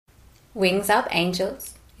Wings up,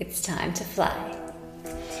 angels. It's time to fly.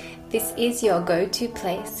 This is your go-to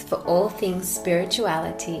place for all things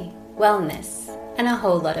spirituality, wellness, and a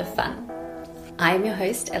whole lot of fun. I am your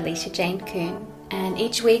host, Alicia Jane Kuhn, and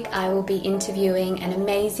each week I will be interviewing an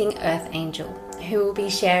amazing earth angel who will be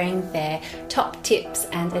sharing their top tips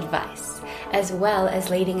and advice, as well as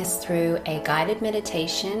leading us through a guided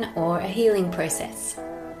meditation or a healing process.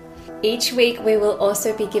 Each week we will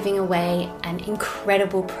also be giving away an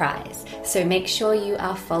incredible prize, so make sure you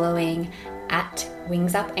are following at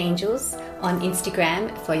Wings Up Angels on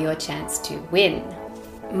Instagram for your chance to win.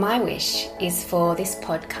 My wish is for this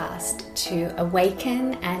podcast to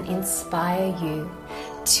awaken and inspire you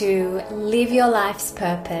to live your life's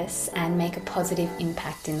purpose and make a positive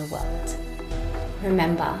impact in the world.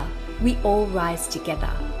 Remember, we all rise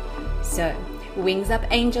together. So, wings up,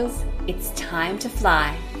 angels, it's time to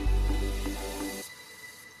fly.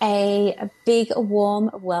 A big warm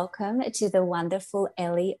welcome to the wonderful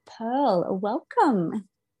Ellie Pearl. Welcome.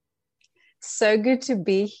 So good to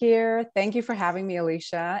be here. Thank you for having me,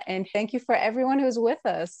 Alicia. And thank you for everyone who's with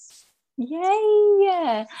us. Yay!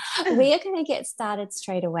 We are going to get started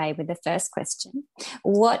straight away with the first question.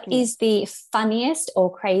 What is the funniest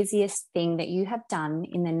or craziest thing that you have done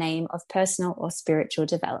in the name of personal or spiritual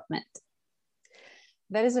development?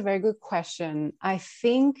 That is a very good question.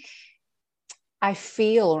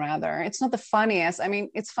 It's not the funniest. I mean,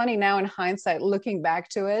 it's funny now in hindsight, looking back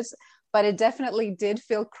to it, but it definitely did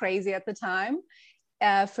feel crazy at the time.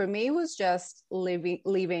 For me, it was just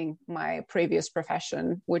leaving my previous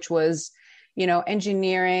profession, which was,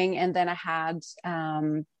 engineering. And then I had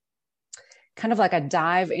kind of like a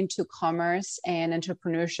dive into commerce and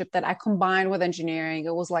entrepreneurship that I combined with engineering.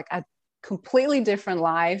 It was like a completely different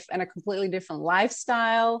life and a completely different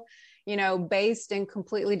lifestyle, based in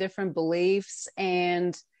completely different beliefs.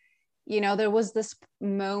 And, there was this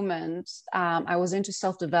moment, I was into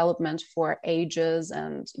self-development for ages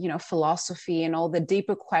and, philosophy and all the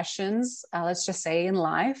deeper questions, let's just say, in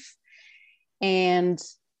life. And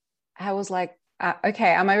I was like,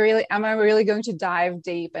 okay, am I really going to dive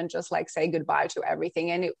deep and just like say goodbye to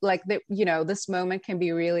everything? And this moment can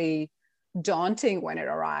be really daunting when it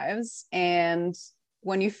arrives. And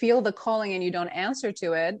when you feel the calling and you don't answer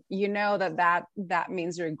to it, that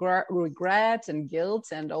means regret and guilt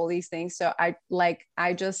and all these things. So I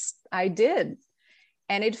did.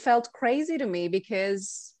 And it felt crazy to me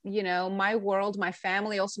because, my world, my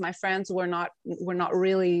family, also my friends were not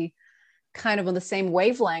really kind of on the same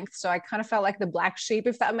wavelength. So I kind of felt like the black sheep,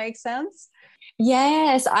 if that makes sense.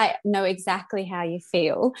 Yes, I know exactly how you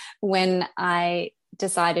feel when I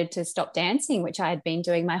decided to stop dancing, which I had been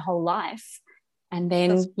doing my whole life. And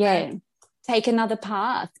then, take another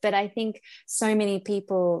path. But I think so many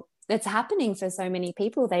people, that's happening for so many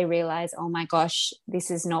people, they realize, oh my gosh,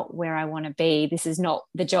 this is not where I want to be. This is not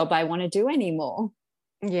the job I want to do anymore.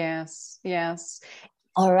 Yes.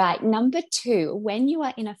 All right. Number 2, when you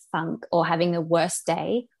are in a funk or having the worst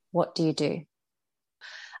day, what do you do?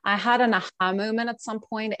 I had an aha moment at some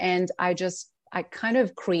point, and I kind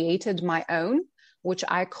of created my own, which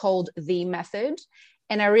I called the method.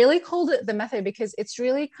 And I really called it the method because it's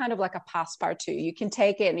really kind of like a passepartout. You can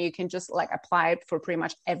take it and you can just like apply it for pretty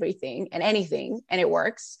much everything and anything, and it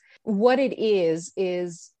works. What it is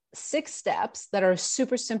 6 steps that are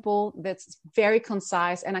super simple, that's very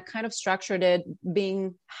concise. And I kind of structured it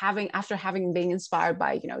after having been inspired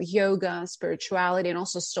by, yoga, spirituality, and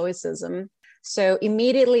also stoicism. So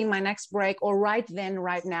immediately in my next break, or right then,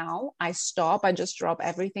 right now, I just drop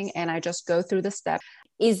everything and I just go through the steps.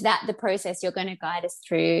 Is that the process you're going to guide us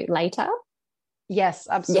through later? Yes,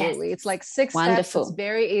 absolutely. Yes. It's like 6 Wonderful. steps. It's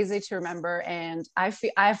very easy to remember. And I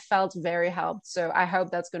felt very helped. So I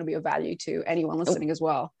hope that's going to be of value to anyone listening as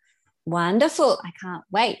well. Wonderful. I can't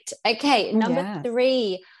wait. Okay. Number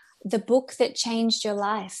 3, the book that changed your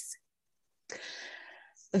life.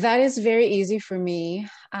 That is very easy for me.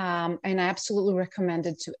 And I absolutely recommend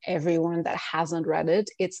it to everyone that hasn't read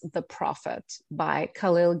it. It's The Prophet by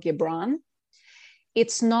Khalil Gibran.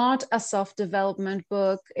 It's not a self-development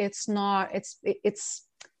book. It's a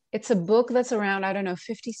book that's around,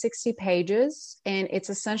 50, 60 pages. And it's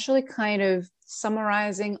essentially kind of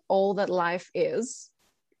summarizing all that life is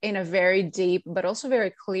in a very deep, but also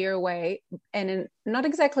very clear way. And in not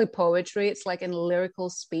exactly poetry, it's like in lyrical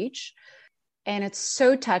speech. And it's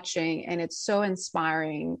so touching and it's so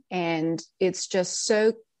inspiring. And it's just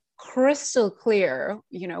so crystal clear,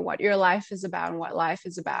 what your life is about and what life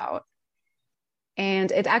is about.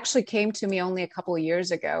 And it actually came to me only a couple of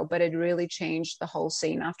years ago, but it really changed the whole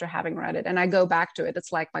scene after having read it. And I go back to it.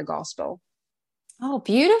 It's like my gospel. Oh,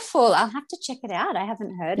 beautiful. I'll have to check it out. I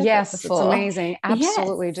haven't heard of it Yes, it's before. amazing. Yes.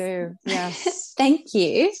 Absolutely do. Yes. Thank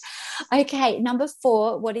you. Okay, number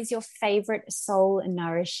 4, what is your favorite soul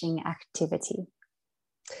nourishing activity?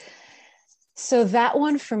 So that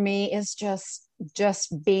one for me is just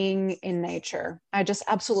being in nature. I just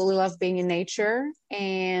absolutely love being in nature,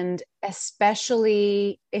 and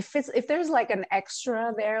especially if there's like an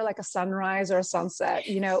extra there, like a sunrise or a sunset,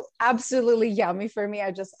 absolutely yummy for me.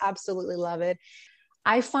 I just absolutely love it.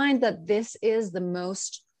 I find that this is the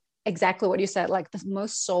most, exactly what you said, like the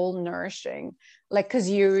most soul nourishing, like because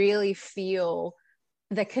you really feel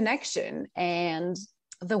the connection and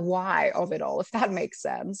the why of it all, if that makes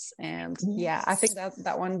sense. And yeah, I think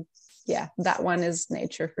that one, yeah, that one is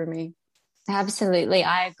nature for me. Absolutely,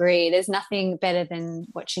 I agree. There's nothing better than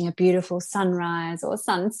watching a beautiful sunrise or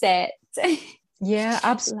sunset. Yeah,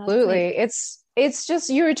 absolutely. Lovely. It's just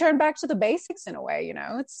you return back to the basics in a way,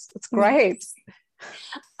 it's great. Yes.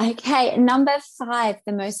 Okay, number 5,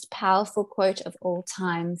 the most powerful quote of all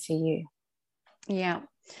time for you. Yeah.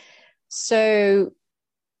 So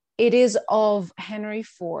it is of Henry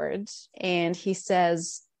Ford, and he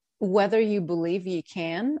says, whether you believe you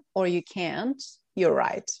can or you can't, you're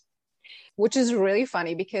right. Which is really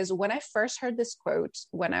funny because when I first heard this quote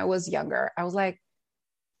when I was younger, I was like,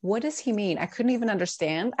 what does he mean? I couldn't even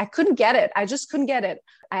understand. I couldn't get it. I just couldn't get it.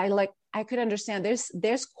 I could understand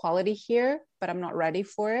there's quality here, but I'm not ready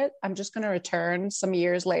for it. I'm just going to return some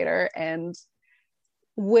years later and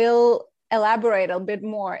will elaborate a bit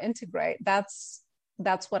more, integrate. That's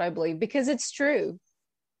what I believe, because it's true.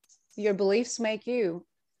 Your beliefs make you.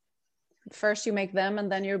 First you make them,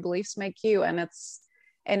 and then your beliefs make you. And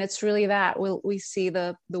it's really that we see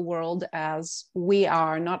the world as we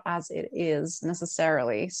are, not as it is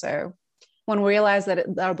necessarily. So when we realize that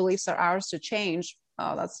our beliefs are ours to change,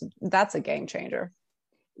 oh, that's a game changer.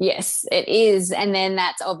 Yes, it is. And then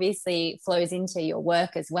that obviously flows into your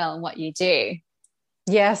work as well and what you do.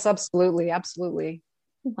 Yes, absolutely, absolutely.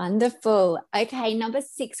 Wonderful. Okay, number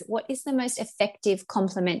 6, what is the most effective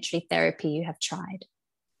complementary therapy you have tried?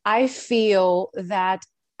 I feel that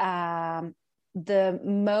the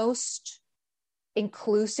most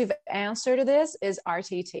inclusive answer to this is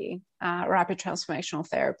RTT, rapid transformational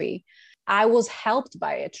therapy. I was helped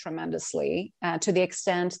by it tremendously, to the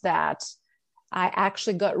extent that I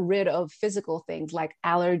actually got rid of physical things like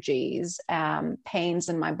allergies, pains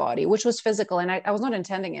in my body, which was physical. And I was not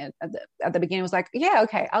intending it at the beginning. I was like, yeah,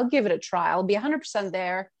 okay, I'll give it a try. I'll be 100%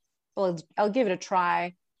 there. Well, I'll give it a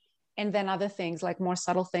try. And then other things like more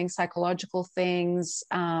subtle things, psychological things,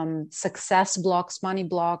 success blocks, money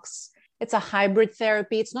blocks. It's a hybrid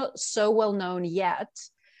therapy. It's not so well known yet,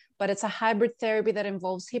 but it's a hybrid therapy that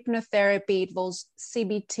involves hypnotherapy, it involves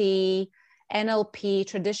CBT, NLP,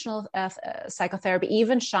 traditional psychotherapy,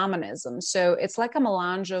 even shamanism. So it's like a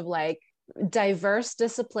melange of like diverse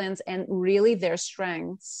disciplines and really their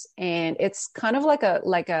strengths. And it's kind of like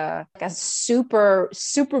a super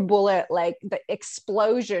bullet, like the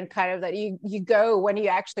explosion kind of that you go when you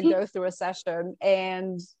actually go through a session.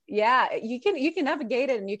 And yeah, you can navigate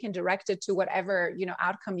it and you can direct it to whatever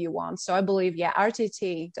outcome you want. So I believe, yeah,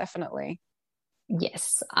 RTT definitely.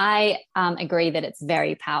 Yes, I agree that it's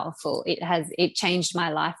very powerful. It changed my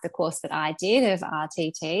life, the course that I did of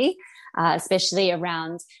RTT, especially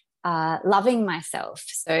around loving myself.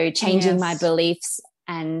 So changing my Yes. beliefs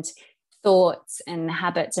and thoughts and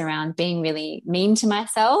habits around being really mean to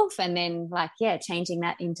myself, and then changing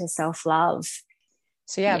that into self-love.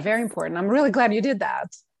 So yeah, Yes. very important. I'm really glad you did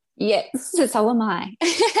that. Yes, so am I.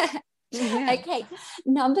 Yeah. Okay,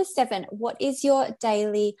 number 7, what is your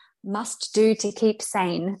daily must do to keep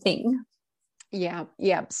sane thing? Yeah.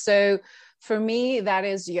 Yeah. So for me, that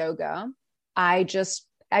is yoga. I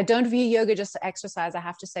don't view yoga just as exercise. I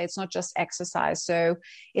have to say it's not just exercise. So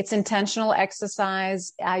it's intentional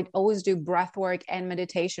exercise. I always do breath work and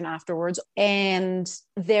meditation afterwards. And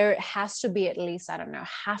there has to be at least, I don't know,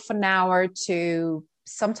 half an hour to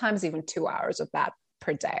sometimes even 2 hours of that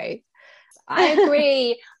per day. I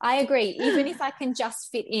agree. I agree. Even if I can just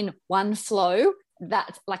fit in one flow,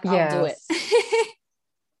 that's like, I'll do it. Yes.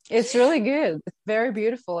 It's really good. It's very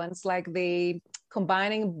beautiful. And it's like the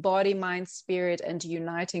combining body, mind, spirit, and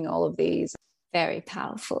uniting all of these. Very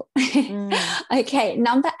powerful. Mm. Okay,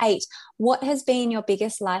 number 8, what has been your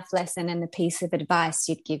biggest life lesson and the piece of advice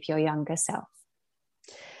you'd give your younger self?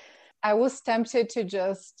 I was tempted to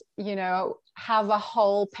just, have a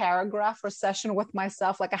whole paragraph or session with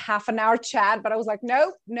myself, like a half an hour chat, but I was like,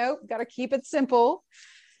 nope, got to keep it simple.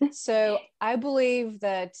 So I believe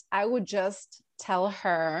that I would just tell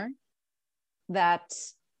her that,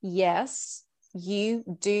 yes, you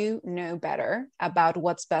do know better about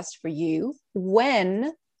what's best for you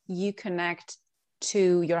when you connect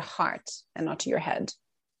to your heart and not to your head.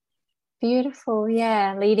 Beautiful.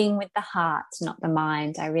 Yeah. Leading with the heart, not the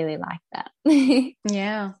mind. I really like that.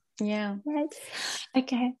 Yeah. Yeah. Yes.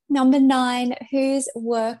 Okay. Number 9, whose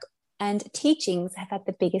work and teachings have had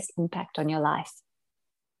the biggest impact on your life?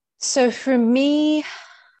 So for me,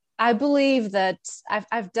 I believe that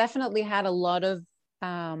I've definitely had a lot of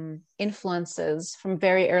influences from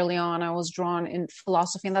very early on. I was drawn in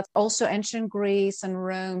philosophy, and that's also ancient Greece and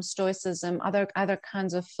Rome, Stoicism, other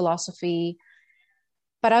kinds of philosophy.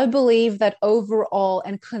 But I believe that overall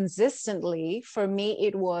and consistently, for me,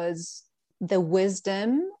 it was the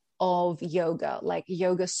wisdom of yoga, like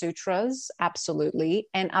Yoga Sutras, absolutely,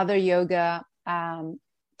 and other yoga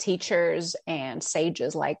teachers and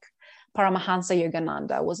sages like Paramahansa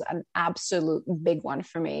Yogananda was an absolute big one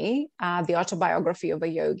for me. The Autobiography of a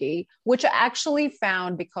Yogi, which I actually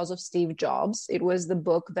found because of Steve Jobs. It was the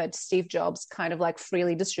book that Steve Jobs kind of like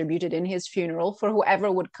freely distributed in his funeral for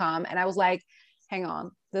whoever would come. And I was like, hang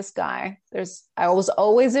on, this guy, I was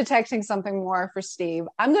always detecting something more for Steve.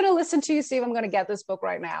 I'm going to listen to you, Steve. I'm going to get this book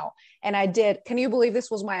right now. And I did. Can you believe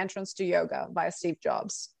this was my entrance to yoga by Steve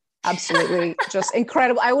Jobs? Absolutely. Just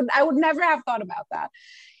incredible. I would never have thought about that.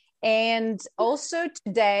 And also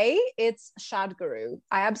today it's Sadhguru.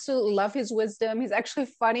 I absolutely love his wisdom. He's actually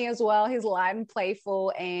funny as well. He's light and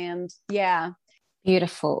playful, and yeah.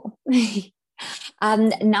 Beautiful.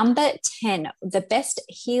 Number 10, the best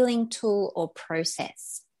healing tool or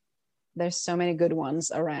process. There's so many good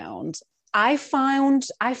ones around. I found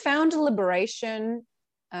liberation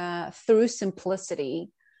through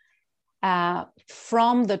simplicity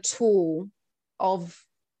from the tool of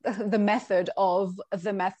the method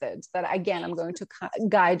that, again, I'm going to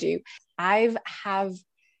guide you. Have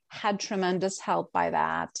had tremendous help by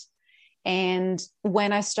that. And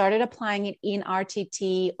when I started applying it in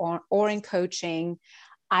RTT or in coaching,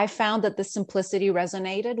 I found that the simplicity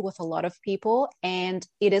resonated with a lot of people, and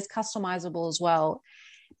it is customizable as well.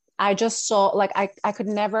 I just saw, like, I could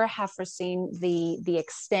never have foreseen the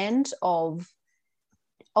extent of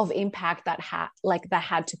impact that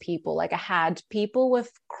had to people. Like, I had people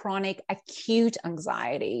with chronic acute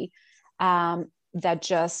anxiety that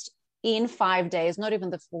just in 5 days, not even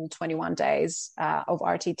the full 21 days of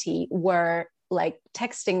RTT, were like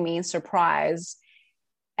texting me in surprise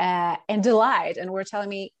and delight, and were telling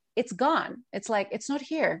me it's gone. It's like, it's not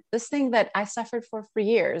here. This thing that I suffered for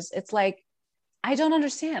years, it's like, I don't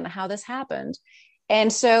understand how this happened.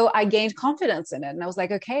 And so I gained confidence in it. And I was like,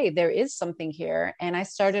 okay, there is something here. And I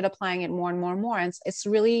started applying it more and more and more. And it's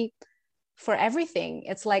really for everything.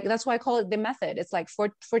 It's like, that's why I call it the method. It's like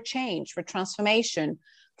for change, for transformation,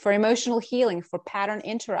 for emotional healing, for pattern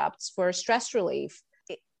interrupts, for stress relief,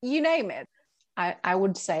 you name it. I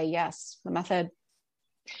would say, yes, the method.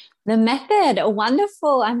 The method.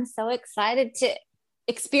 Wonderful. I'm so excited to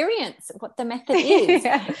experience what the method is.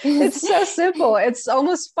 Yeah, it's so simple. It's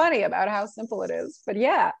almost funny about how simple it is. But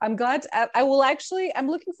yeah, I'm glad. I'm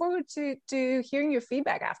looking forward to hearing your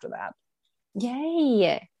feedback after that.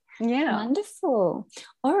 Yay. Yeah. Wonderful.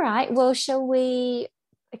 All right. Well, shall we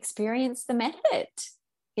experience the method?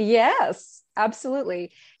 Yes,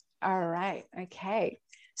 absolutely. All right. Okay.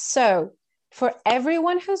 So for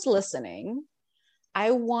everyone who's listening,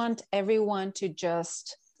 I want everyone to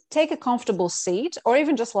just take a comfortable seat or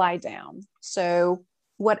even just lie down. So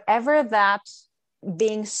whatever that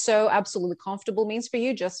being so absolutely comfortable means for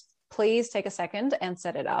you, just please take a second and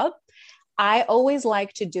set it up. I always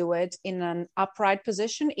like to do it in an upright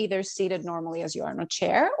position, either seated normally as you are in a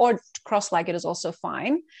chair, or cross-legged is also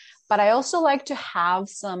fine. But I also like to have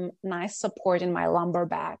some nice support in my lumbar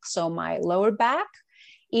back. So my lower back,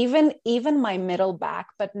 even my middle back,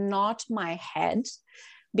 but not my head,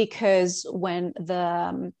 because when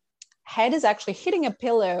the head is actually hitting a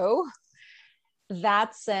pillow,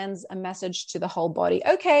 that sends a message to the whole body.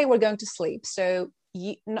 Okay, we're going to sleep. So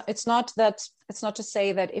it's not to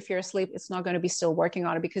say that if you're asleep, it's not going to be still working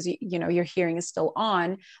on it, because your hearing is still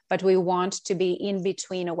on, but we want to be in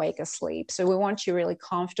between awake asleep. So we want you really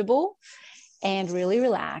comfortable and really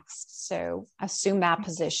relaxed. So assume that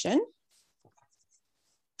position.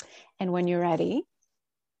 And when you're ready,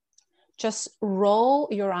 just roll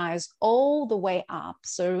your eyes all the way up.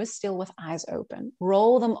 So we're still with eyes open.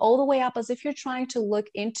 Roll them all the way up as if you're trying to look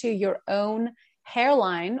into your own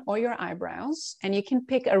hairline or your eyebrows. And you can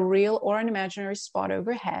pick a real or an imaginary spot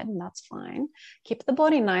overhead, and that's fine. Keep the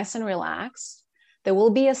body nice and relaxed. There will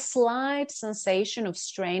be a slight sensation of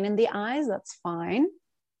strain in the eyes. That's fine.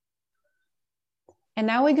 And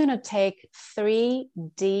now we're going to take 3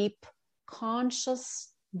 deep, conscious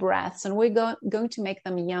breaths, and we're going to make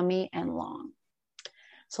them yummy and long.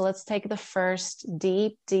 So let's take the first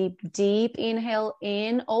deep, deep, deep inhale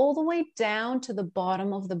in, all the way down to the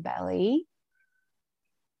bottom of the belly.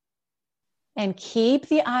 And keep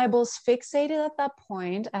the eyeballs fixated at that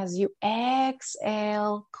point as you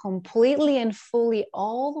exhale completely and fully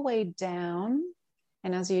all the way down.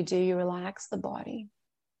 And as you do, you relax the body.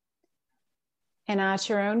 And at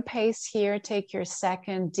your own pace here, take your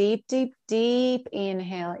second deep, deep, deep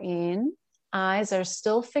inhale in. Eyes are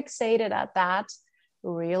still fixated at that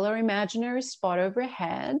real or imaginary spot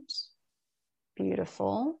overhead.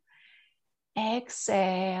 Beautiful.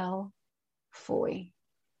 Exhale fully.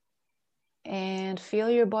 And feel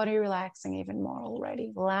your body relaxing even more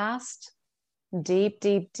already. Last deep,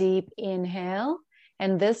 deep, deep inhale.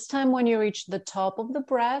 And this time when you reach the top of the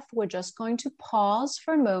breath, we're just going to pause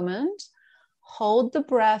for a moment. Hold the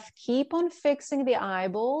breath. Keep on fixing the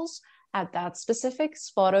eyeballs at that specific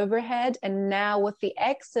spot overhead. And now with the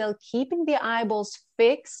exhale, keeping the eyeballs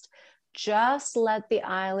fixed, just let the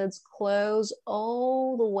eyelids close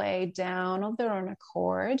all the way down of their own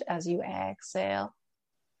accord as you exhale.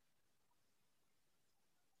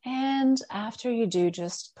 And after you do,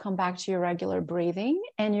 just come back to your regular breathing,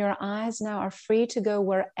 and your eyes now are free to go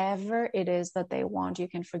wherever it is that they want. You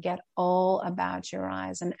can forget all about your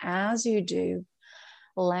eyes. And as you do,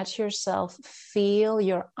 let yourself feel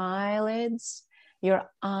your eyelids, your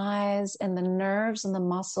eyes, and the nerves and the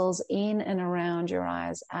muscles in and around your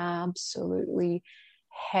eyes absolutely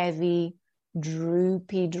heavy,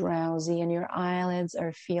 droopy, drowsy, and your eyelids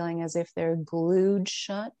are feeling as if they're glued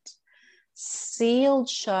shut, sealed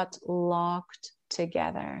shut, locked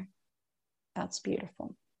together. That's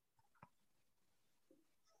beautiful.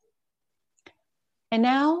 And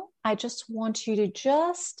now I just want you to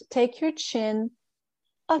just take your chin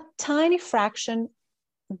a tiny fraction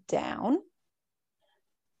down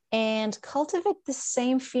and cultivate the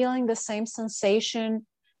same feeling, the same sensation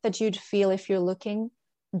that you'd feel if you're looking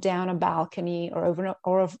down a balcony or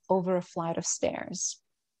over a flight of stairs.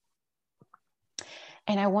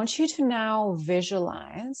 And I want you to now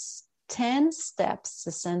visualize 10 steps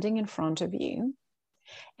ascending in front of you.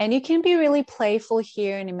 And you can be really playful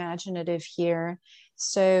here and imaginative here.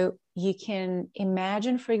 So you can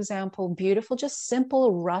imagine, for example, beautiful, just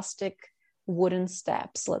simple rustic wooden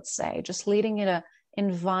steps, let's say, just leading at an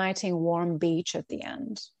inviting warm beach at the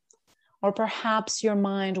end. Or perhaps your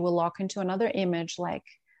mind will lock into another image like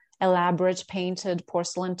elaborate painted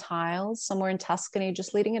porcelain tiles somewhere in Tuscany,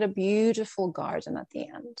 just leading at a beautiful garden at the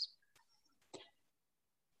end.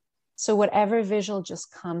 So whatever visual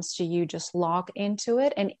just comes to you, just lock into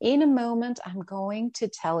it. And in a moment, I'm going to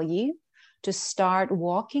tell you to start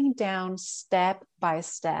walking down step by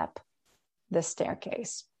step the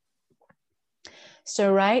staircase.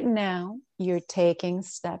 So right now, you're taking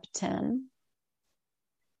step 10.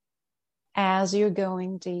 As you're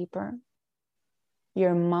going deeper,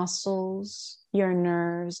 your muscles, your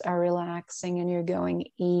nerves are relaxing and you're going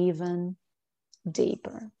even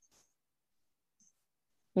deeper.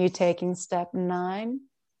 You're taking step 9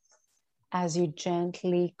 as you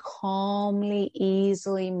gently, calmly,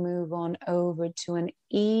 easily move on over to an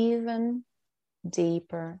even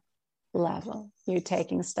deeper level. You're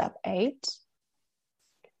taking step 8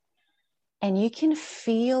 and you can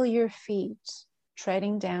feel your feet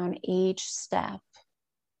treading down each step.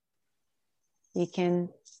 You can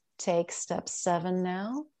take step 7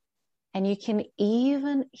 now, and you can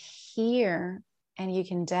even hear and you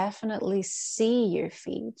can definitely see your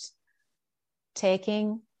feet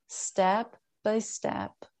taking step by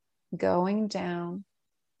step, going down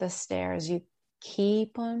the stairs. You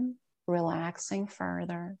keep on relaxing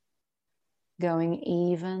further, going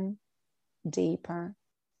even deeper.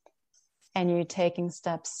 And you're taking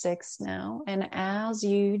step 6 now. And as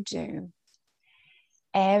you do,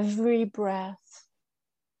 every breath,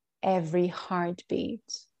 every heartbeat,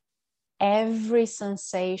 every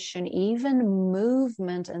sensation, even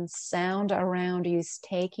movement and sound around you is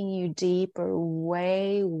taking you deeper,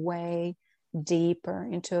 way, way deeper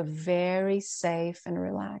into a very safe and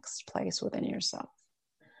relaxed place within yourself.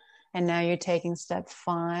 And now you're taking step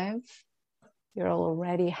 5. You're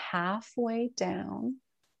already halfway down.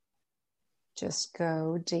 Just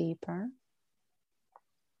go deeper.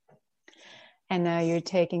 And now you're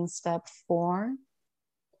taking step 4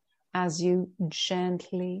 as you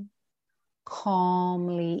gently,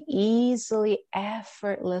 calmly, easily,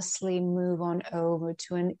 effortlessly move on over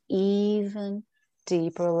to an even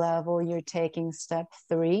deeper level. You're taking step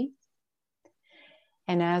 3.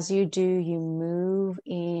 And as you do, you move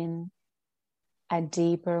in a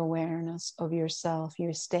deeper awareness of yourself.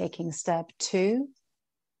 You're taking step 2.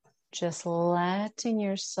 Just letting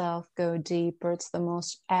yourself go deeper. It's the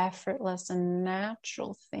most effortless and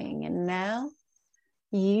natural thing. And now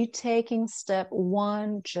you taking step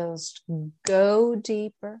one, just go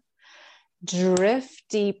deeper, drift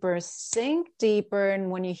deeper, sink deeper. And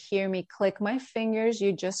when you hear me click my fingers,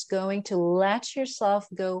 you're just going to let yourself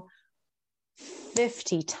go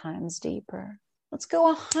 50 times deeper. Let's go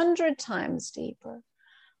 100 times deeper,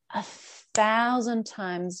 1,000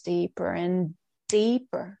 times deeper, and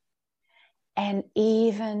deeper, and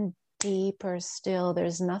even deeper still.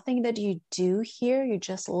 There's nothing that you do here. You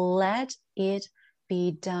just let it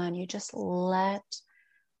be done. You just let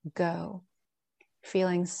go.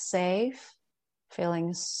 Feeling safe,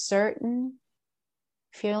 feeling certain,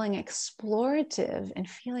 feeling explorative, and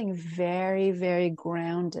feeling very, very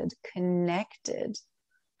grounded, connected,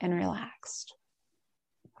 and relaxed.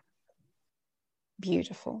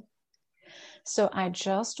 Beautiful. So I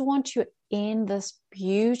just want you in this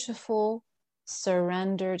beautiful,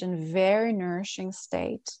 surrendered, and very nourishing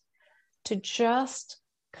state to just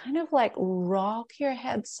kind of like rock your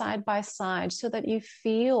head side by side so that you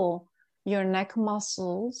feel your neck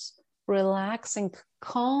muscles relaxing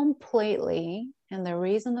completely. And the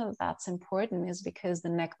reason that that's important is because the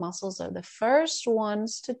neck muscles are the first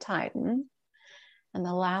ones to tighten and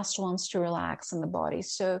the last ones to relax in the body.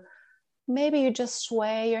 So maybe you just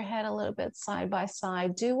sway your head a little bit side by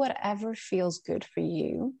side. Do whatever feels good for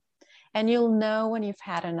you. And you'll know when you've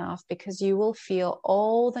had enough because you will feel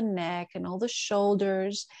all the neck and all the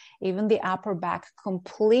shoulders, even the upper back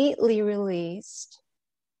completely released.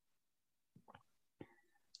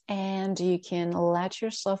 And you can let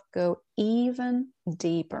yourself go even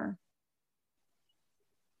deeper.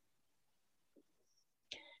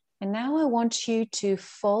 And now I want you to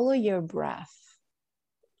follow your breath.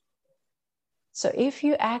 So if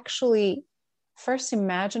you actually first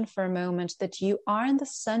imagine for a moment that you are in the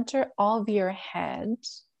center of your head,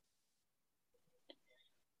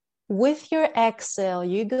 with your exhale,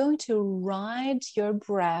 you're going to ride your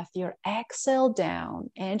breath, your exhale down,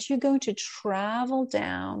 and you're going to travel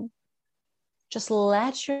down. Just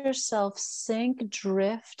let yourself sink,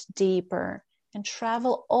 drift deeper, and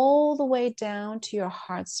travel all the way down to your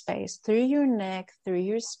heart space, through your neck, through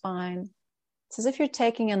your spine. It's as if you're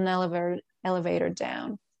taking an elevator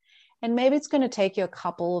down. And maybe it's going to take you a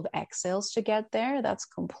couple of exhales to get there. That's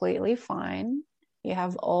completely fine. You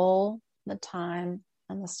have all the time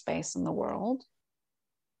and the space in the world.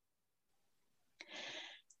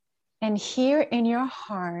 And here in your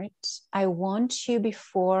heart, I want you,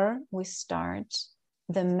 before we start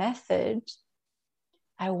the method,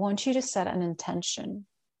 I want you to set an intention.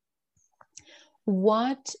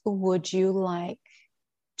 What would you like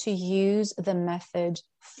to use the method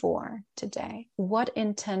for today? What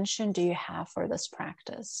intention do you have for this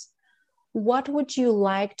practice? What would you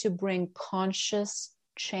like to bring conscious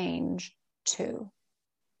change to?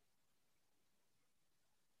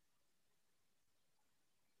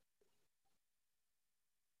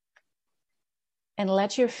 And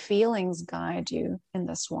let your feelings guide you in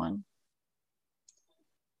this one.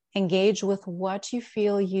 Engage with what you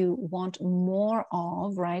feel you want more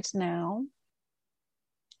of right now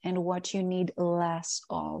and what you need less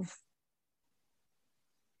of.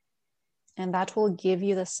 And that will give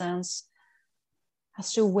you the sense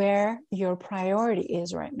as to where your priority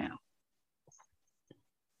is right now.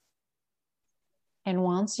 And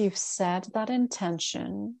once you've set that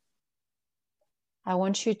intention, I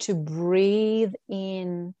want you to breathe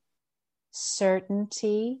in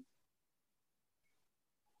certainty.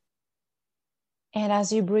 And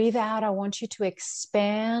as you breathe out, I want you to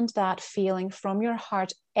expand that feeling from your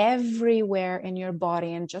heart everywhere in your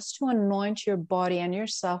body, and just to anoint your body and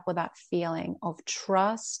yourself with that feeling of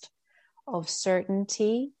trust, of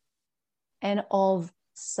certainty, and of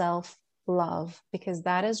self-love, because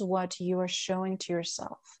that is what you are showing to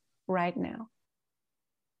yourself right now.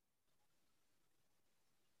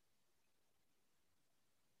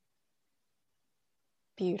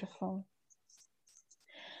 Beautiful.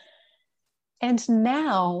 And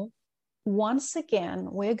now, once again,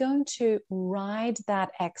 we're going to ride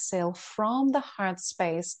that exhale from the heart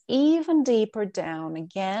space even deeper down,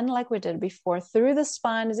 again, like we did before, through the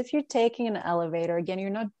spine, as if you're taking an elevator. Again,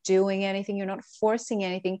 you're not doing anything, you're not forcing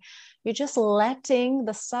anything. You're just letting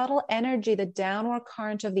the subtle energy, the downward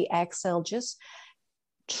current of the exhale, just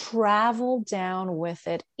travel down with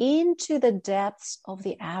it into the depths of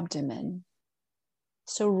the abdomen.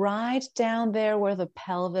 So right down there where the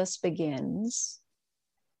pelvis begins,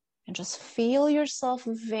 and just feel yourself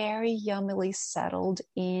very yummily settled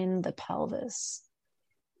in the pelvis,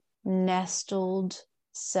 nestled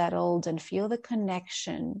settled and feel the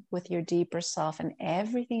connection with your deeper self and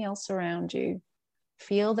everything else around you.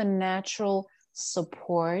 Feel the natural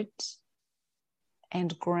support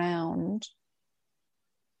and ground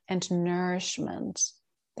and nourishment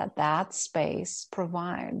that that space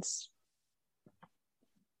provides.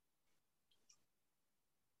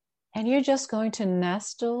 And you're just going to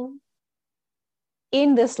nestle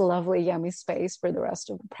in this lovely, yummy space for the rest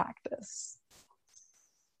of the practice.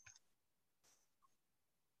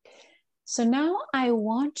 So now I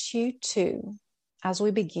want you to, as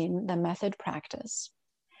we begin the method practice,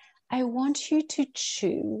 I want you to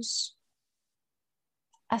choose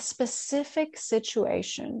a specific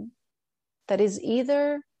situation that is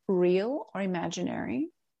either real or imaginary,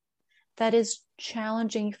 that is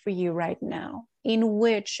challenging for you right now, in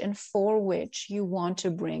which and for which you want to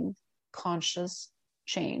bring conscious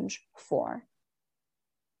change for.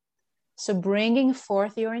 So bringing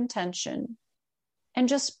forth your intention and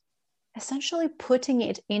just essentially putting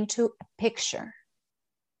it into a picture.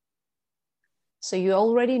 So you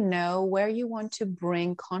already know where you want to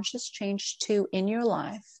bring conscious change to in your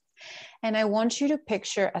life. And I want you to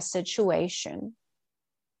picture a situation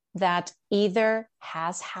that either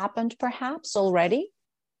has happened perhaps already,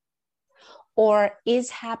 or is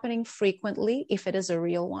happening frequently if it is a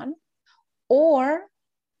real one, or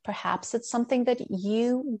perhaps it's something that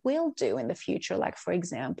you will do in the future. Like, for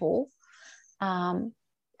example,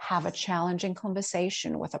 have a challenging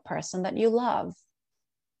conversation with a person that you love,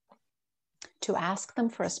 to ask them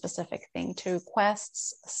for a specific thing, to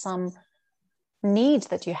request some need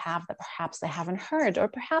that you have that perhaps they haven't heard, or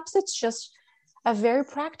perhaps it's just a very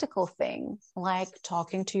practical thing, like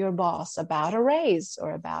talking to your boss about a raise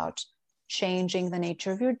or about changing the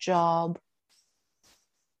nature of your job.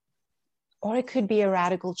 Or it could be a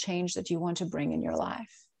radical change that you want to bring in your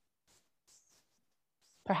life.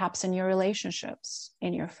 Perhaps in your relationships,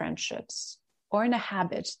 in your friendships, or in a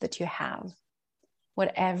habit that you have.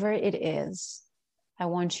 Whatever it is, I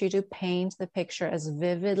want you to paint the picture as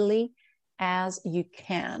vividly as you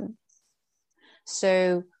can.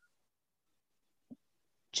 So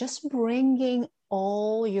just bringing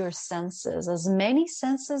all your senses, as many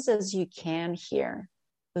senses as you can here.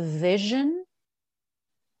 Vision,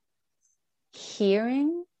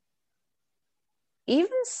 hearing,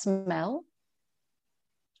 even smell.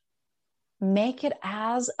 Make it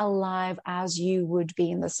as alive as you would be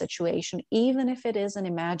in the situation, even if it is an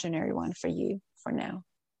imaginary one for you for now.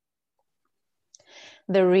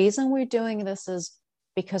 The reason we're doing this is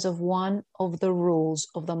because of one of the rules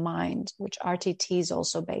of the mind, which RTT is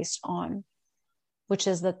also based on, which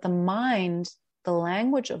is that the mind, the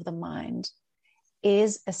language of the mind,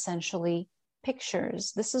 is essentially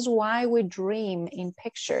pictures. This is why we dream in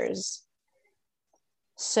pictures.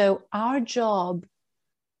 So our job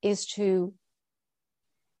is to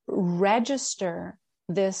register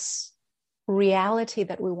this reality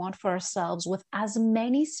that we want for ourselves with as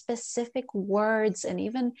many specific words and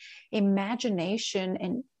even imagination,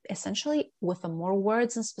 and essentially with the more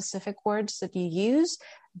words and specific words that you use,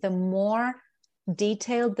 the more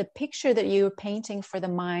detailed the picture that you're painting for the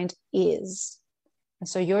mind is. And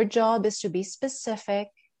so your job is to be specific,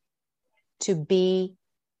 to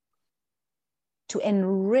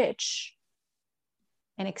enrich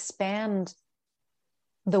and expand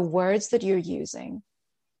the words that you're using,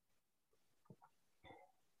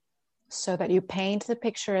 so that you paint the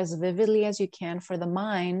picture as vividly as you can for the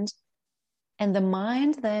mind. And the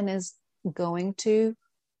mind then is going to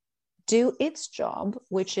do its job,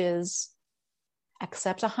 which is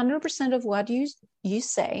accept 100% of what you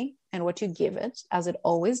say and what you give it, as it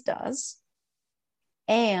always does,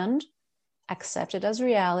 and accept it as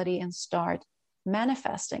reality and start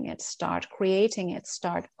manifesting it, start creating it,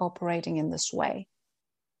 start operating in this way.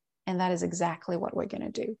 And that is exactly what we're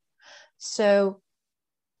going to do. So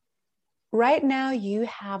right now you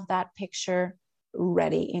have that picture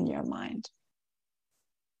ready in your mind.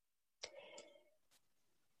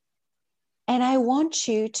 And I want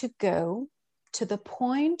you to go to the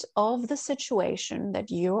point of the situation that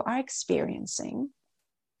you are experiencing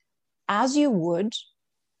as you would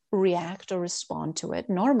react or respond to it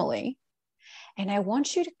normally. And I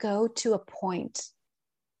want you to go to a point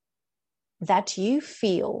that you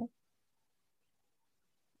feel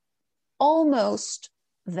almost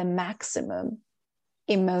the maximum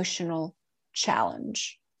emotional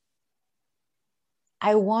challenge.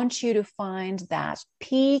 I want you to find that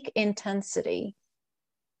peak intensity.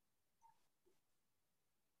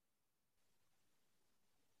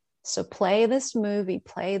 So play this movie,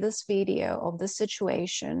 play this video of the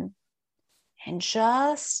situation, and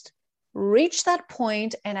just reach that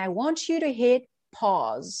point, and I want you to hit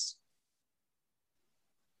pause.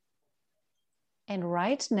 And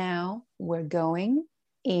right now, we're going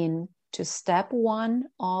into step 1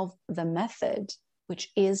 of the method, which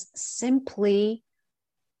is simply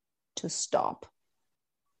to stop.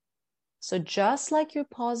 So just like you're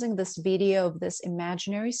pausing this video of this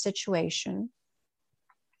imaginary situation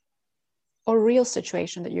or real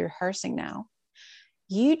situation that you're rehearsing now,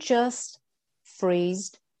 you just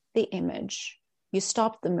freezed the image. You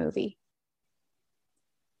stopped the movie.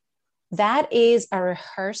 That is a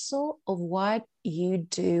rehearsal of what you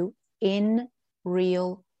do in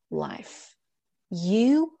real life.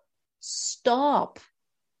 You stop.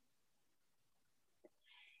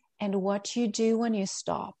 And what you do when you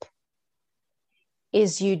stop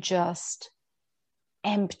is you just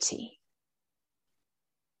empty.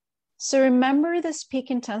 So remember this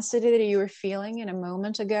peak intensity that you were feeling in a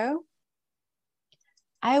moment ago?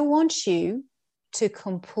 I want you to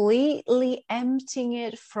completely emptying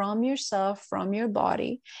it from yourself, from your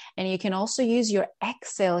body. And you can also use your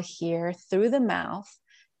exhale here through the mouth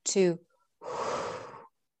to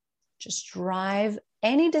just drive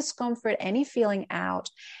any discomfort, any feeling out,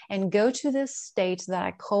 and go to this state that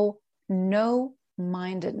I call no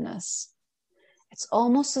mindedness. It's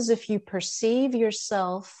almost as if you perceive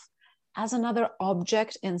yourself as another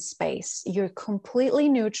object in space. You're completely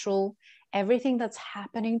neutral. Everything that's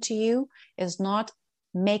happening to you is not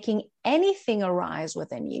making anything arise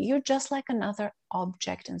within you. You're just like another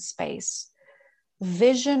object in space.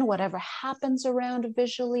 Vision, whatever happens around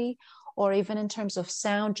visually, or even in terms of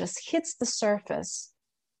sound, just hits the surface.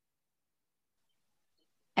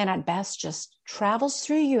 And at best, just travels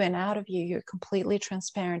through you and out of you. You're completely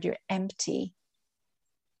transparent. You're empty.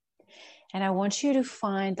 And I want you to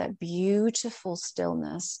find that beautiful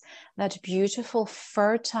stillness, that beautiful,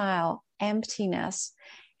 fertile emptiness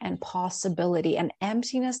and possibility, an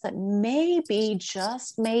emptiness that maybe,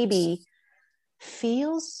 just maybe,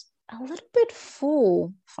 feels a little bit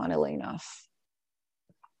full, funnily enough.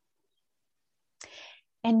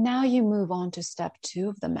 And now you move on to step 2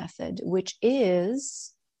 of the method, which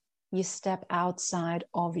is you step outside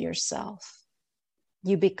of yourself.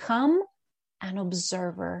 You become an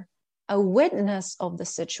observer, a witness of the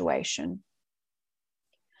situation.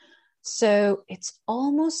 So it's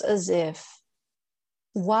almost as if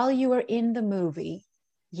while you were in the movie,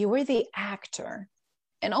 you were the actor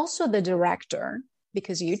and also the director,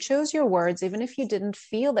 because you chose your words, even if you didn't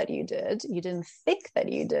feel that you did, you didn't think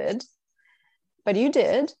that you did, but you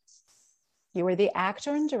did. You were the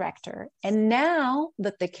actor and director. And now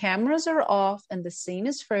that the cameras are off and the scene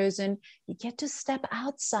is frozen, you get to step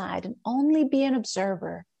outside and only be an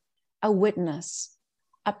observer, a witness,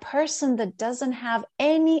 a person that doesn't have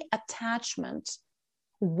any attachment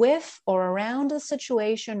with or around the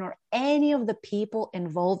situation or any of the people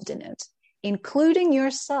involved in it, including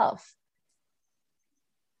yourself.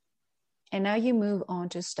 And now you move on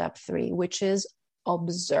to step 3, which is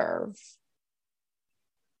observe.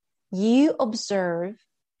 You observe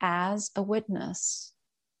as a witness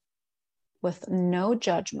with no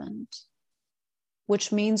judgment,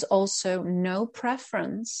 which means also no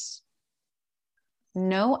preference,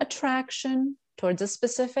 no attraction towards a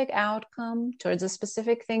specific outcome, towards a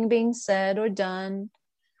specific thing being said or done,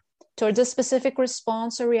 towards a specific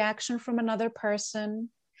response or reaction from another person,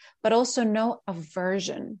 but also no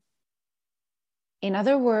aversion. In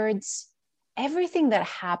other words, everything that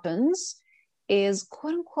happens is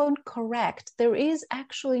quote unquote correct. There is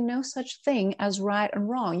actually no such thing as right and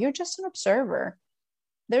wrong. You're just an observer.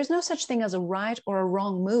 There's no such thing as a right or a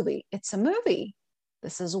wrong movie. It's a movie.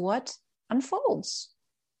 This is what unfolds.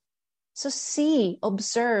 So see,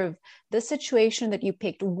 observe the situation that you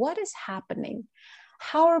picked. What is happening?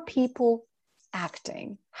 How are people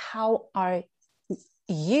acting? How are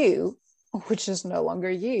you, which is no longer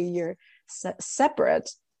you, you're separate,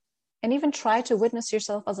 and even try to witness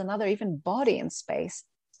yourself as another, even body in space.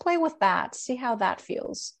 Play with that. See how that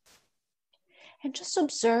feels. And just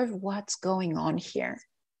observe what's going on here.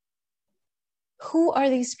 Who are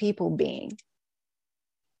these people being?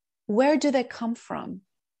 Where do they come from?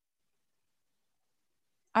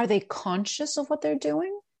 Are they conscious of what they're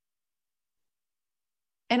doing?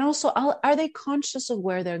 And also, are they conscious of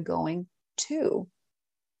where they're going to?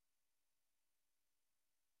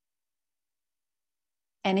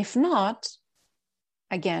 And if not,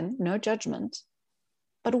 again, no judgment,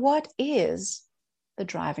 but what is the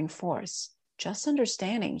driving force? Just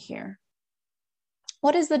understanding here.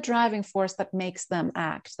 What is the driving force that makes them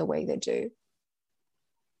act the way they do?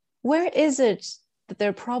 Where is it that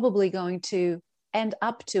they're probably going to end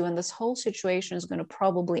up to, and this whole situation is going to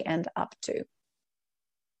probably end up to?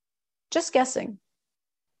 Just guessing.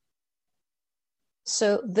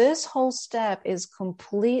 So this whole step is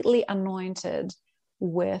completely anointed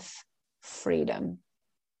with freedom.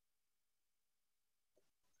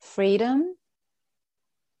 Freedom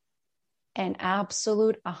and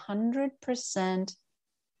absolute 100%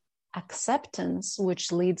 acceptance,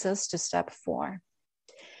 which leads us to step 4,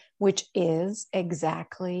 which is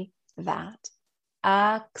exactly that.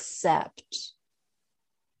 Accept.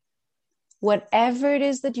 Whatever it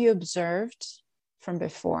is that you observed from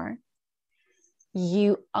before,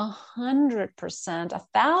 you 100%,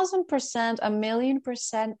 1,000%,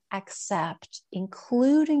 1,000,000% accept,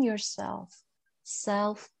 including yourself,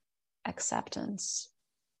 self-acceptance.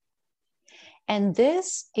 And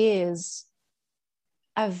this is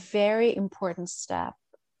a very important step.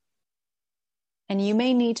 And you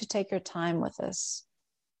may need to take your time with this.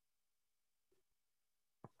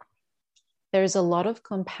 There's a lot of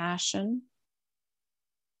compassion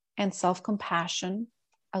and self-compassion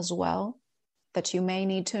as well that you may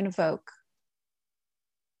need to invoke.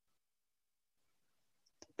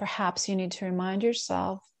 Perhaps you need to remind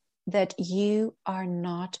yourself that you are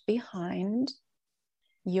not behind,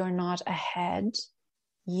 you're not ahead,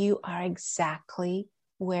 you are exactly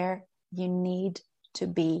where you need to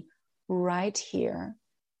be right here,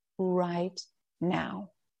 right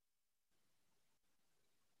now.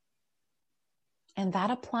 And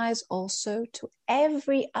that applies also to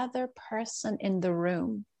every other person in the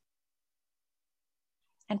room.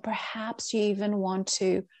 And perhaps you even want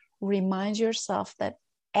to remind yourself that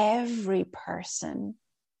every person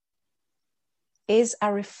is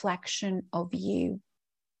a reflection of you,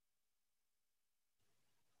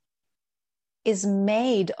 is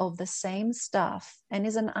made of the same stuff, and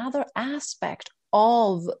is another aspect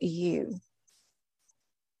of you.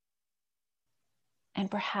 And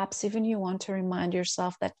perhaps even you want to remind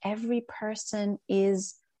yourself that every person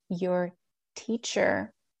is your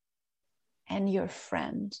teacher and your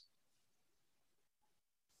friend.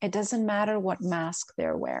 It doesn't matter what mask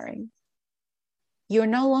they're wearing. You're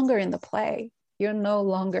no longer in the play. You're no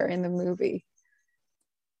longer in the movie.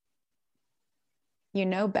 You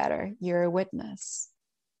know better. You're a witness.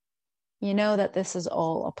 You know that this is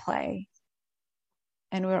all a play.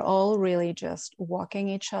 And we're all really just walking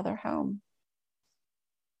each other home.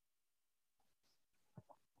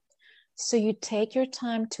 So you take your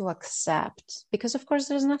time to accept, because of course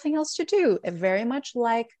there's nothing else to do. Very much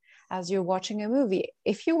like as you're watching a movie.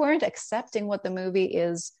 If you weren't accepting what the movie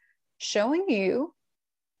is showing you,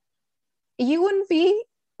 you wouldn't be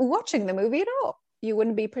watching the movie at all. You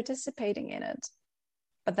wouldn't be participating in it.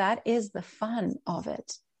 But that is the fun of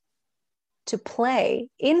it, to play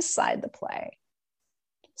inside the play.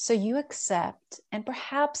 So you accept and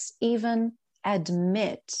perhaps even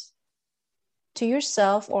admit to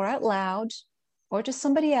yourself or out loud or to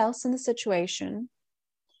somebody else in the situation,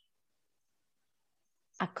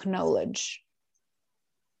 acknowledge.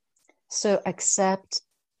 So accept,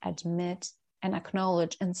 admit, and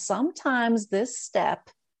acknowledge. And sometimes this step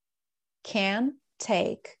can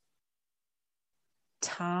take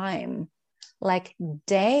time, like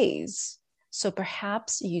days. So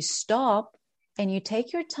perhaps you stop and you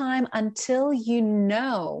take your time until you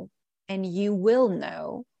know, and you will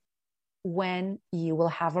know, when you will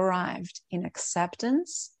have arrived in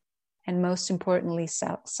acceptance, and most importantly,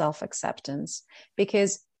 self-acceptance.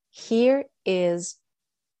 Because here is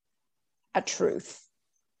a truth.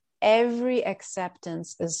 Every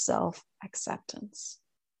acceptance is self-acceptance.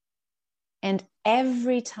 And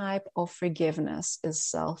every type of forgiveness is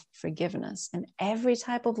self-forgiveness. And every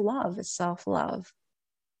type of love is self-love.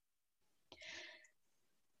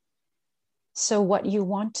 So what you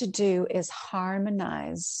want to do is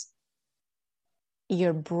harmonize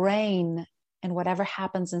your brain and whatever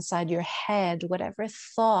happens inside your head, whatever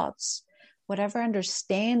thoughts, whatever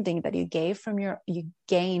understanding that you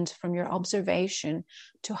gained from your observation,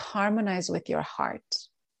 to harmonize with your heart.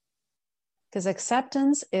 Because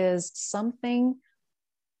acceptance is something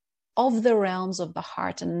of the realms of the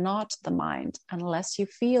heart and not the mind. Unless you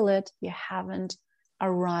feel it, you haven't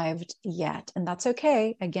arrived yet. And that's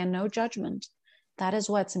okay. Again, no judgment. That is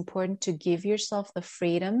why it's important to give yourself the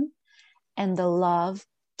freedom and the love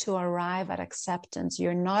to arrive at acceptance.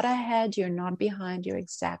 You're not ahead, you're not behind, you're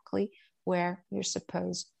exactly where you're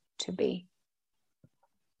supposed to be.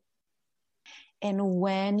 And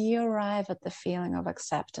when you arrive at the feeling of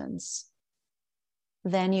acceptance,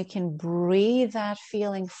 then you can breathe that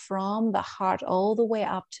feeling from the heart all the way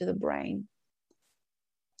up to the brain,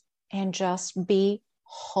 and just be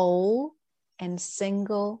whole and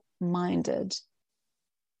single-minded.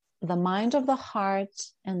 The mind of the heart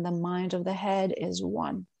and the mind of the head is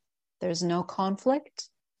one. There's no conflict.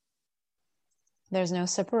 There's no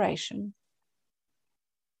separation.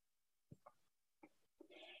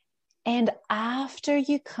 And after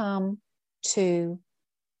you come to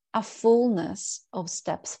a fullness of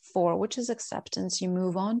steps 4, which is acceptance, you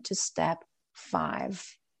move on to step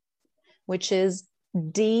 5, which is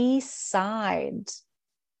decide.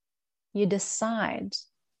 You decide.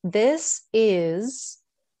 This is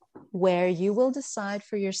where you will decide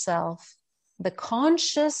for yourself the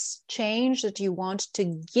conscious change that you want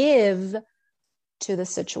to give to the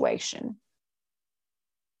situation.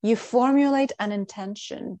 You formulate an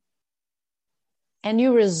intention and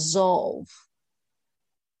you resolve.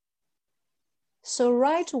 So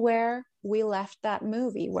right where we left that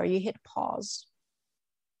movie, where you hit pause,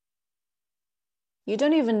 you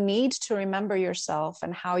don't even need to remember yourself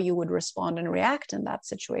and how you would respond and react in that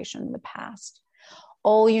situation in the past.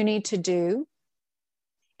 All you need to do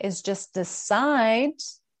is just decide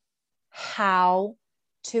how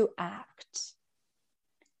to act,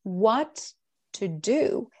 what to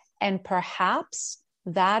do. And perhaps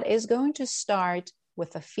that is going to start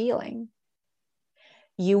with a feeling.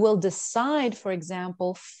 You will decide, for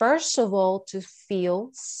example, first of all, to feel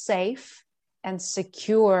safe and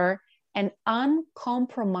secure and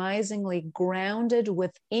uncompromisingly grounded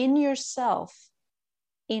within yourself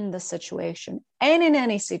in the situation and in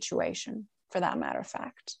any situation, for that matter of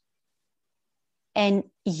fact. And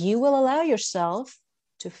you will allow yourself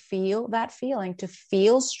to feel that feeling, to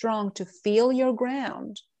feel strong, to feel your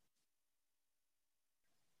ground.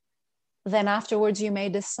 Then afterwards, you may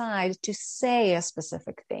decide to say a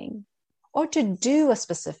specific thing or to do a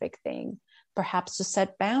specific thing, perhaps to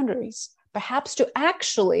set boundaries, perhaps to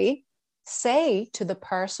actually say to the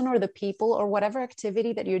person or the people or whatever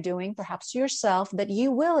activity that you're doing, perhaps to yourself, that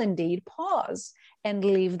you will indeed pause and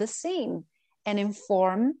leave the scene and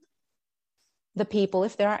inform the people,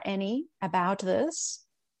 if there are any, about this.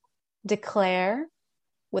 Declare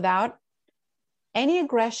without any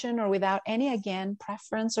aggression or without any, again,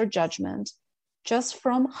 preference or judgment, just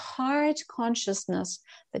from heart consciousness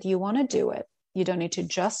that you want to do it. You don't need to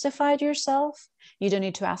justify it yourself. You don't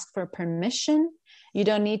need to ask for permission. You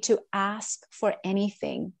don't need to ask for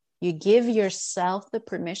anything. You give yourself the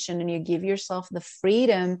permission and you give yourself the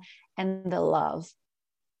freedom and the love.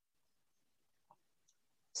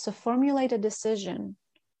 So formulate a decision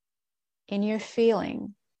in your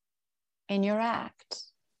feeling, in your act,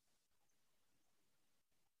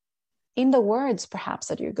 in the words perhaps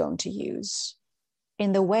that you're going to use,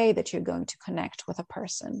 in the way that you're going to connect with a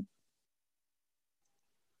person,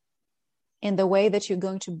 in the way that you're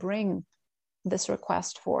going to bring this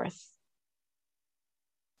request forth.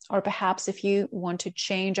 Or perhaps if you want to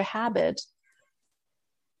change a habit,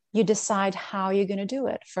 you decide how you're going to do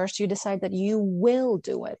it. First, you decide that you will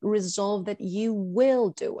do it. Resolve that you will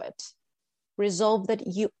do it. Resolve that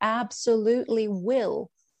you absolutely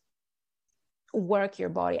will work your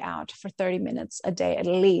body out for 30 minutes a day at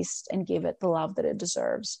least and give it the love that it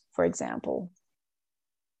deserves, for example.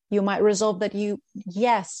 You might resolve that you,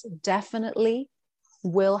 yes, definitely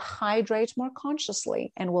will hydrate more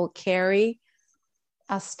consciously and will carry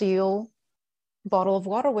a steel bottle of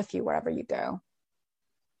water with you wherever you go.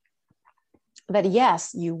 That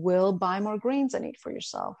yes, you will buy more greens and eat for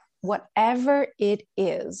yourself. Whatever it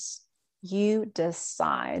is, you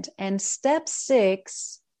decide. And step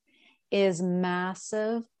 6 is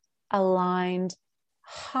massive, aligned,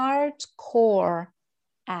 hardcore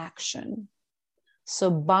action. So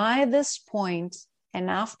by this point, and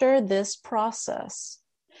after this process,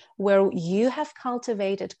 where you have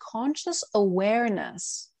cultivated conscious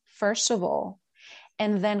awareness, first of all,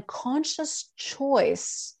 and then conscious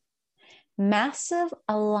choice, massive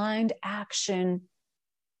aligned action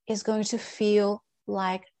is going to feel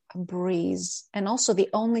like a breeze. And also the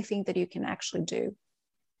only thing that you can actually do.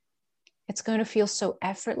 It's going to feel so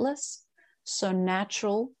effortless, so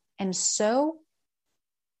natural, and so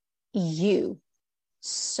you,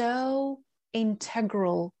 so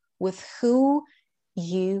integral with who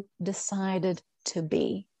you decided to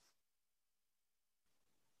be.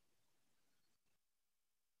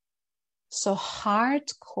 So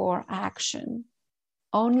hardcore action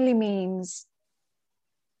only means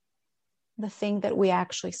the thing that we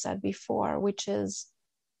actually said before, which is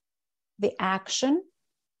the action,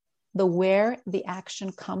 the where the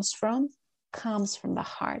action comes from the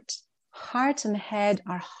heart. Heart and head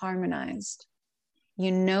are harmonized.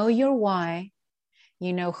 You know your why,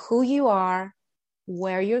 you know who you are,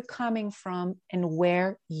 where you're coming from, and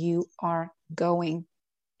where you are going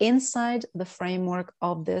inside the framework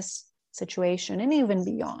of this situation and even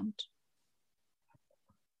beyond.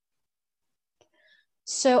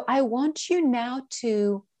 So I want you now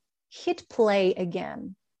to hit play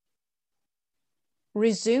again.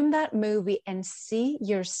 Resume that movie and see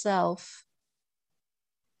yourself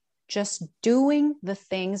just doing the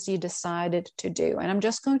things you decided to do. And I'm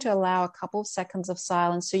just going to allow a couple of seconds of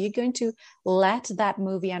silence. So you're going to let that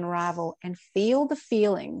movie unravel and feel the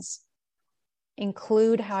feelings,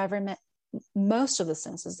 include however most of the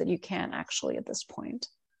senses that you can actually at this point.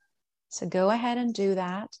 So go ahead and do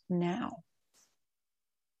that now.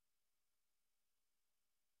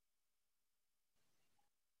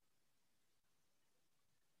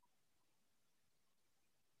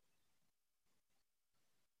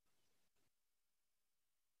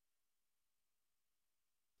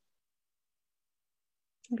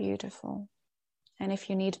 Beautiful. And if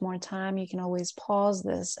you need more time, you can always pause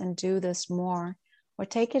this and do this more, or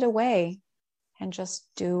take it away and just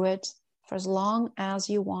do it for as long as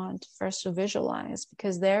you want. First, to visualize,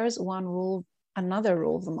 because there's one rule, another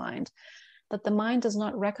rule of the mind, that the mind does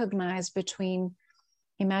not recognize between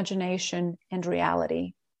imagination and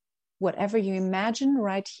reality. Whatever you imagine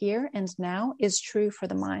right here and now is true for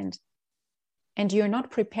the mind. And you're not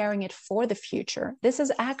preparing it for the future. This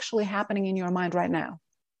is actually happening in your mind right now.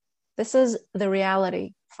 This is the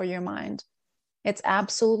reality for your mind. It's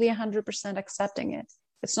absolutely 100% accepting it.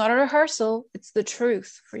 It's not a rehearsal, it's the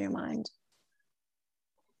truth for your mind.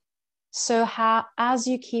 So as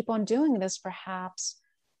you keep on doing this, perhaps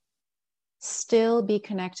still be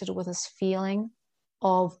connected with this feeling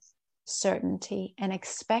of certainty and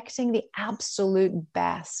expecting the absolute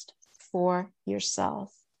best for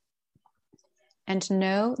yourself. And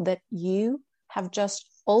know that you have just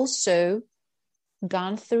also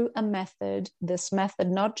gone through a method, this method,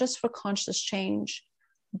 not just for conscious change,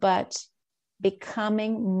 but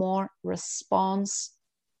becoming more response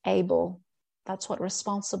able. That's what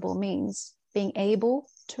responsible means, being able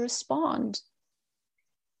to respond.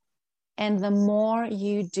 And the more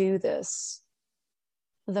you do this,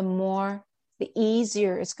 the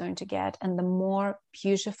easier it's going to get, and the more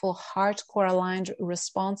beautiful heart-core aligned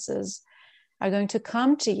responses are going to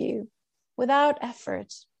come to you without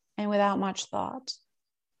effort and without much thought.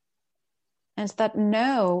 And that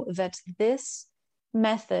know that this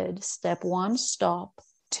method, step 1, stop.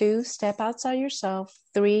 2, step outside yourself.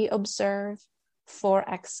 3, observe. 4,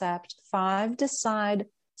 accept. 5, decide.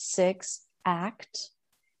 6, act,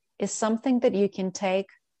 is something that you can take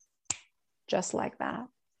just like that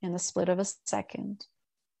in the split of a second.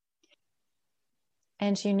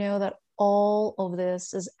 And you know that all of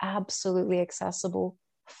this is absolutely accessible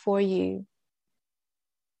for you.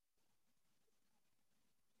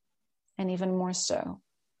 And even more so,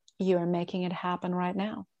 you are making it happen right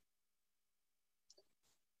now.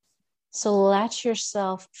 So let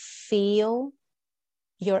yourself feel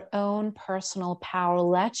your own personal power.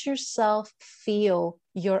 Let yourself feel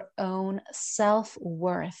your own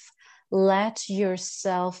self-worth. Let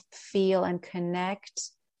yourself feel and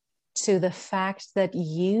connect to the fact that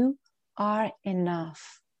you are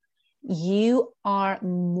enough. You are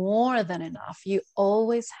more than enough. You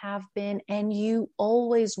always have been, and you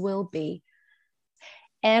always will be.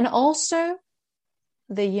 And also,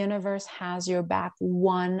 the universe has your back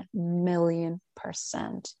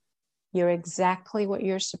 1,000,000%. You're exactly what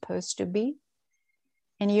you're supposed to be,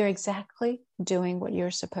 and you're exactly doing what you're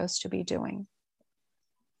supposed to be doing.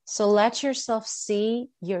 So let yourself see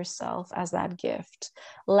yourself as that gift.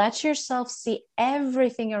 Let yourself see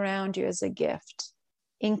everything around you as a gift,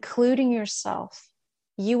 including yourself.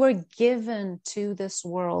 You were given to this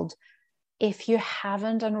world. If you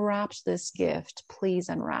haven't unwrapped this gift, please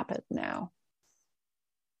unwrap it now.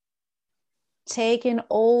 Take in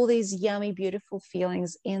all these yummy, beautiful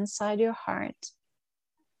feelings inside your heart.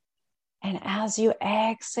 And as you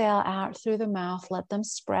exhale out through the mouth, let them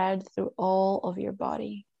spread through all of your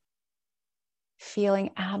body.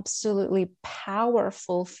 Feeling absolutely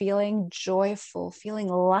powerful, feeling joyful, feeling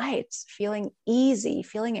light, feeling easy,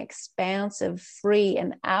 feeling expansive, free,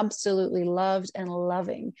 and absolutely loved and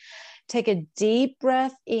loving. Take a deep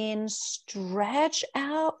breath in, stretch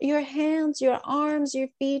out your hands, your arms, your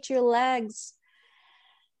feet, your legs.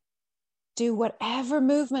 Do whatever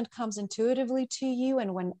movement comes intuitively to you,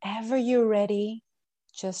 and whenever you're ready,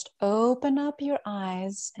 just open up your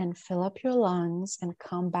eyes and fill up your lungs and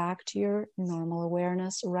come back to your normal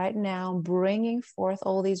awareness right now, bringing forth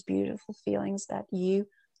all these beautiful feelings that you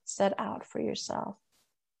set out for yourself.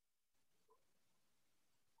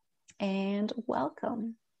 And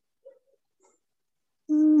welcome.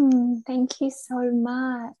 Thank you so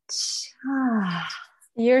much.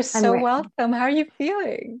 You're so welcome. How are you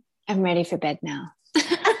feeling? I'm ready for bed now.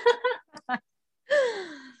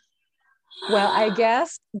 Well, I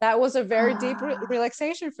guess that was a very deep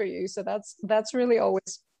relaxation for you. So that's really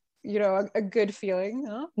always, a good feeling,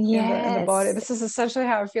 huh? Yes. In the body. This is essentially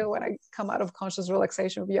how I feel when I come out of conscious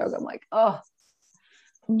relaxation of yoga. I'm like, oh,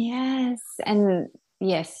 Yes. And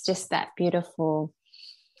yes, just that beautiful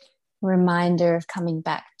reminder of coming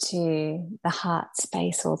back to the heart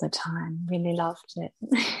space all the time. Really loved it.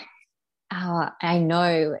 I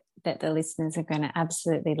know that the listeners are going to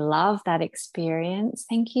absolutely love that experience.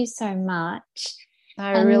 Thank you so much.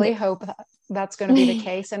 I really hope that's going to be the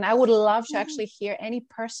case. And I would love to actually hear any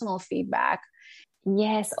personal feedback.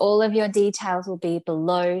 Yes, all of your details will be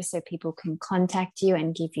below so people can contact you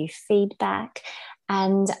and give you feedback.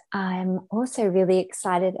 And I'm also really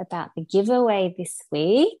excited about the giveaway this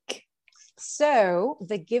week. So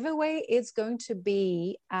the giveaway is going to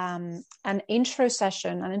be an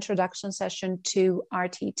introduction session to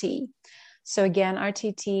RTT. So again,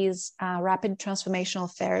 RTT is rapid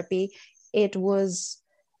transformational therapy. It was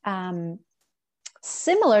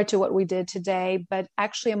similar to what we did today, but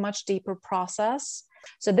actually a much deeper process.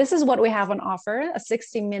 So this is what we have on offer, a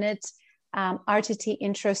 60-minute RTT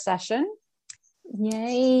intro session.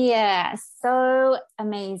 Yeah, so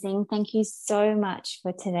amazing. Thank you so much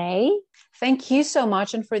for today. Thank you so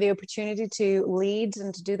much, and for the opportunity to lead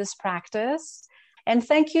and to do this practice. And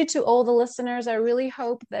thank you to all the listeners. I really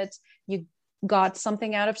hope that you got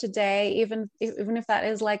something out of today, even if that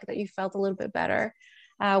is like that you felt a little bit better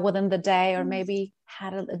within the day, or maybe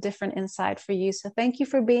had a different insight for you. So thank you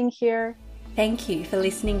for being here. Thank you for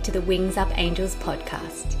listening to the Wings Up Angels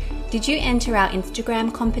podcast. Did you enter our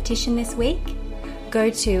Instagram competition this week? Go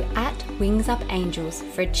to @WingsUpAngels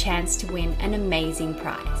for a chance to win an amazing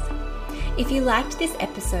prize. If you liked this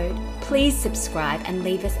episode, please subscribe and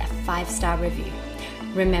leave us a 5-star review.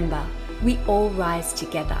 Remember, we all rise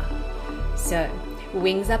together. So,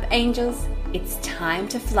 Wings Up Angels, it's time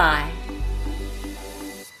to fly.